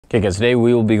Okay guys, today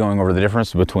we will be going over the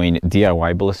difference between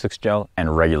DIY ballistics gel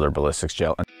and regular ballistics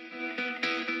gel.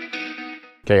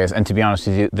 Okay guys, and to be honest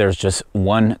with you, there's just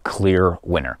one clear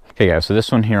winner. Okay guys, so this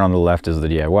one here on the left is the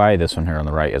DIY, this one here on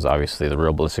the right is obviously the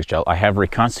real ballistics gel. I have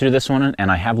reconstituted this one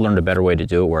and I have learned a better way to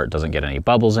do it where it doesn't get any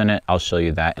bubbles in it. I'll show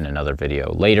you that in another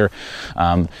video later.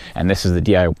 And this is the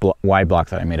DIY block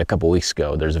that I made a couple weeks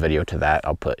ago. There's a video to that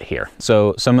I'll put here.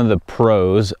 So some of the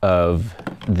pros of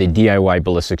the DIY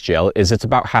ballistics gel is it's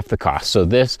about half the cost. So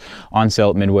this on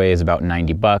sale at Midway is about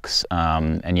 90 bucks,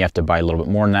 and you have to buy a little bit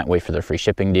more than that, wait for their free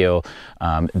shipping deal.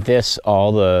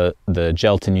 All the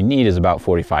gelatin you need is about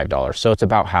 $45, so it's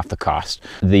about half the cost.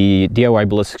 The DIY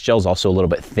ballistics gel is also a little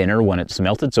bit thinner when it's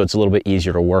melted, so it's a little bit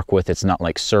easier to work with. It's not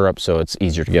like syrup, so it's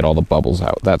easier to get all the bubbles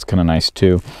out. That's kind of nice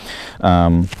too.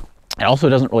 It also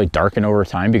doesn't really darken over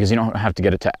time because you don't have to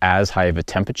get it to as high of a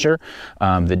temperature.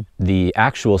 The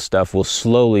actual stuff will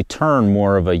slowly turn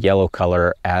more of a yellow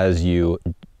color as you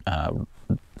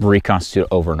reconstitute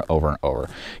over and over and over.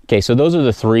 Okay, so those are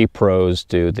the three pros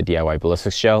to the DIY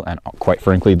ballistics gel, and quite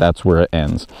frankly, that's where it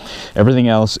ends. Everything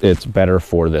else, it's better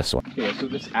for this one. Okay, so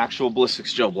this actual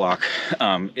ballistics gel block,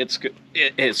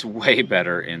 it's way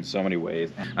better in so many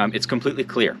ways. It's completely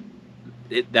clear.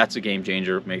 That's a game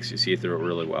changer. It makes you see through it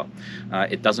really well.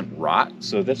 It doesn't rot.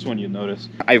 So this one, you'll notice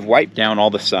I've wiped down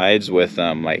all the sides with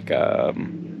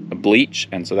bleach,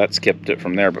 and so that's kept it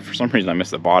from there, but for some reason I missed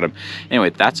the bottom.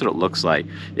 Anyway, that's what it looks like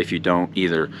if you don't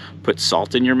either put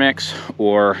salt in your mix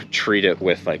or treat it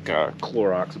with like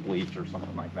Clorox bleach or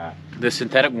something like that. The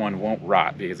synthetic one won't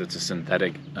rot because it's a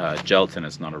synthetic gelatin.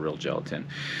 It's not a real gelatin.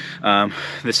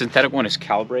 The synthetic one is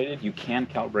calibrated. You can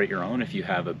calibrate your own if you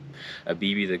have a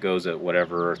BB that goes at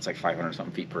whatever, it's like 500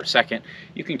 something feet per second.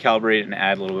 You can calibrate it and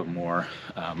add a little bit more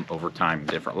over time,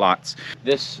 different lots.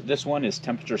 This one is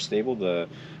temperature stable, the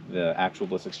actual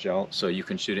ballistics gel, so you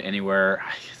can shoot it anywhere.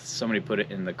 Somebody put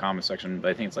it in the comment section, but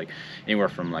I think it's like anywhere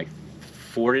from like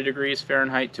 40 degrees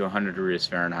Fahrenheit to 100 degrees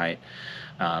Fahrenheit,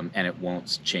 and it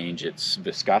won't change its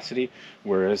viscosity,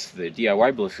 whereas the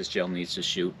DIY ballistics gel needs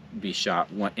to be shot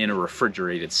in a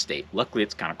refrigerated state. Luckily,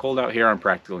 it's kind of cold out here. I'm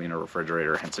practically in a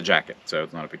refrigerator, hence a jacket, so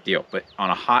it's not a big deal. But on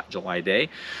a hot July day,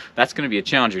 that's going to be a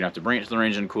challenge. You're going to have to bring it to the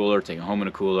range in a cooler, take it home in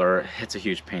a cooler. It's a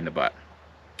huge pain in the butt.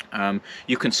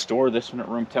 You can store this one at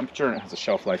room temperature, and it has a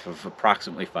shelf life of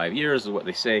approximately 5 years is what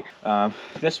they say.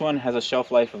 This one has a shelf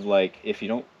life of, like, if you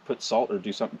don't put salt or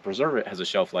do something to preserve it, has a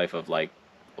shelf life of like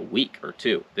a week or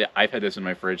two. I've had this in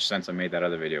my fridge since I made that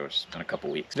other video. It's been a couple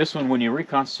weeks. This one, when you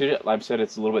reconstitute it, like I said,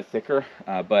 it's a little bit thicker,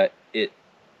 but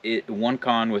one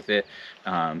con with it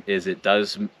is it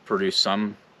does produce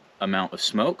some amount of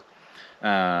smoke.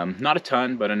 Not a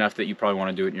ton, but enough that you probably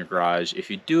want to do it in your garage. If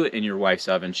you do it in your wife's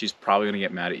oven, she's probably going to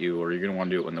get mad at you, or you're going to want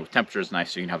to do it when the temperature is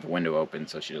nice so you can have the window open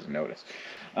so she doesn't notice.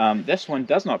 This one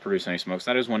does not produce any smoke,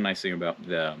 so that is one nice thing about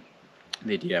the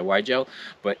DIY gel,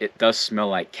 but it does smell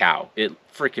like cow. It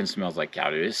freaking smells like cow,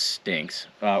 dude. It stinks,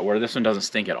 where this one doesn't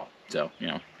stink at all. So, you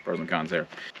know, pros and cons there.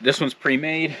 This one's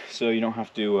pre-made, so you don't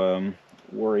have to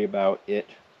worry about it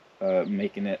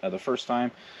making it the first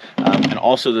time, and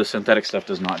also the synthetic stuff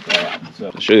does not dry out.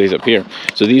 So I'll show you these up here.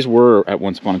 So these were at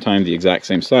once upon a time the exact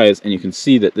same size, and you can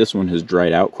see that this one has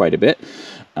dried out quite a bit,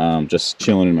 just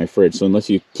chilling in my fridge. So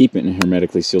unless you keep it in a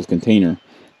hermetically sealed container,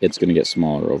 it's going to get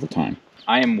smaller over time.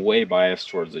 I am way biased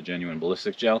towards the genuine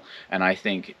ballistics gel, and I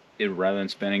think rather than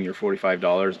spending your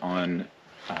 $45 on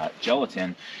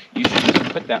gelatin, you should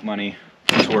just put that money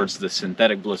towards the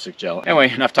synthetic ballistic gel. Anyway,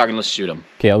 enough talking, let's shoot them.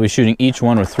 Okay, I'll be shooting each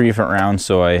one with 3 different rounds.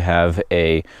 So I have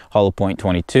a hollow point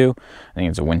 22, I think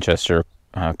it's a Winchester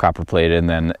copper plated, and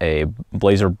then a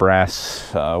Blazer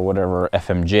brass, whatever,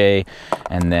 FMJ,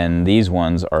 and then these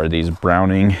ones are these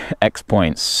Browning X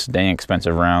points, dang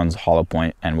expensive rounds, hollow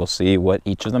point, and we'll see what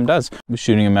each of them does. I'm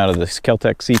shooting them out of this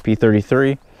Keltec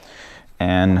CP33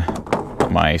 and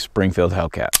my Springfield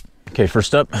Hellcat. Okay,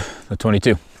 first up, the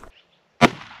 22.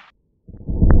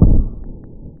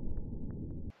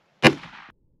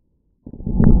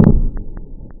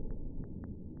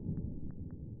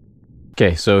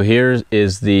 Okay, so here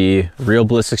is the real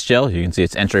ballistics gel. You can see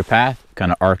its entry path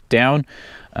kind of arced down,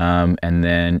 and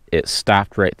then it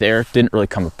stopped right there. Didn't really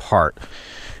come apart.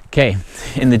 Okay,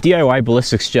 in the DIY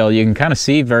ballistics gel, you can kind of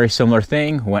see very similar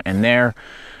thing. Went in there,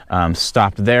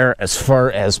 stopped there. As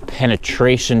far as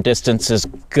penetration distances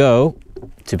go,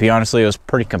 to be honest, it was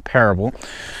pretty comparable.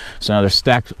 So now they're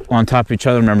stacked on top of each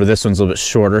other. Remember, this one's a little bit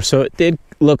shorter, so it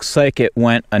looks like it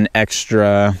went an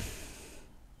extra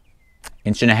 1.5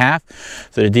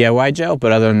 inches for the DIY gel,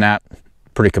 but other than that,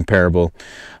 pretty comparable.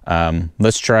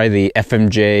 Let's try the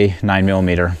FMJ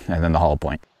 9mm and then the hollow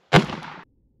point.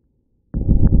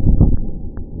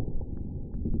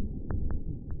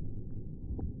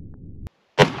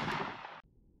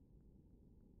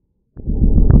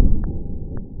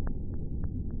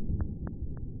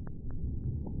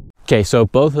 Okay, so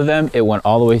both of them, it went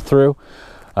all the way through.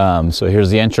 So here's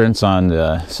the entrance on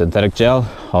the synthetic gel,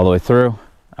 all the way through.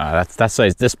 That's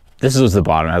size. This is the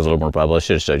bottom. It has a little more bubble. I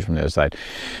should have showed you from the other side.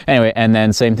 Anyway, and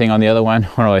then same thing on the other one,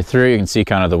 went all the way through. You can see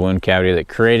kind of the wound cavity that it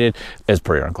created is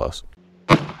pretty darn close.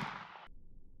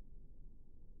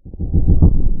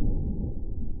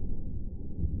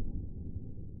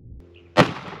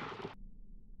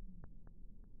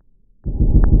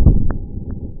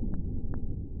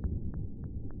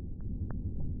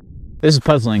 This is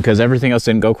puzzling because everything else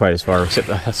didn't go quite as far, except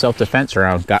the self-defense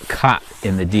round got caught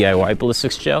in the DIY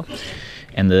ballistics gel,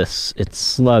 and its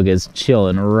slug is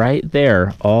chilling right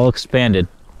there, all expanded.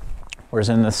 Whereas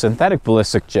in the synthetic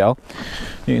ballistic gel,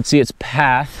 you can see its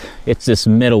path. It's this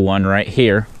middle one right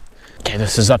here. Okay,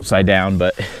 this is upside down,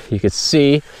 but you can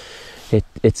see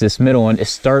it's this middle one. It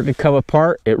started to come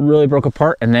apart. It really broke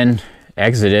apart, and then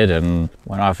exited and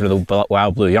went off into the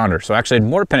wild blue yonder. So actually had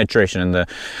more penetration in the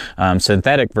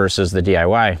synthetic versus the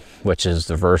DIY, which is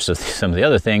the verse of some of the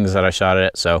other things that I shot it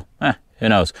at. So who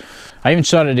knows. I even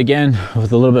shot it again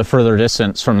with a little bit further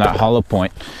distance from that hollow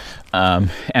point,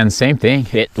 and same thing,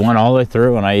 it went all the way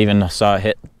through, and I even saw it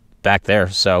hit back there.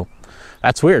 So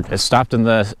that's weird. It stopped in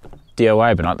the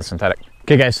DIY but not the synthetic.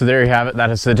 Okay guys, so there you have it.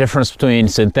 That is the difference between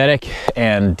synthetic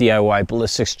and DIY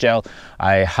ballistics gel.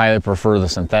 I highly prefer the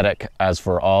synthetic, as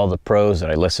for all the pros that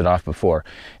I listed off before.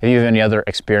 If you have any other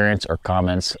experience or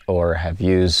comments, or have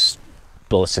used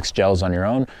ballistics gels on your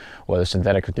own, whether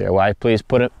synthetic or DIY, please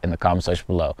put it in the comment section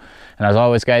below. And as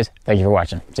always guys, thank you for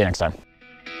watching. See you next time.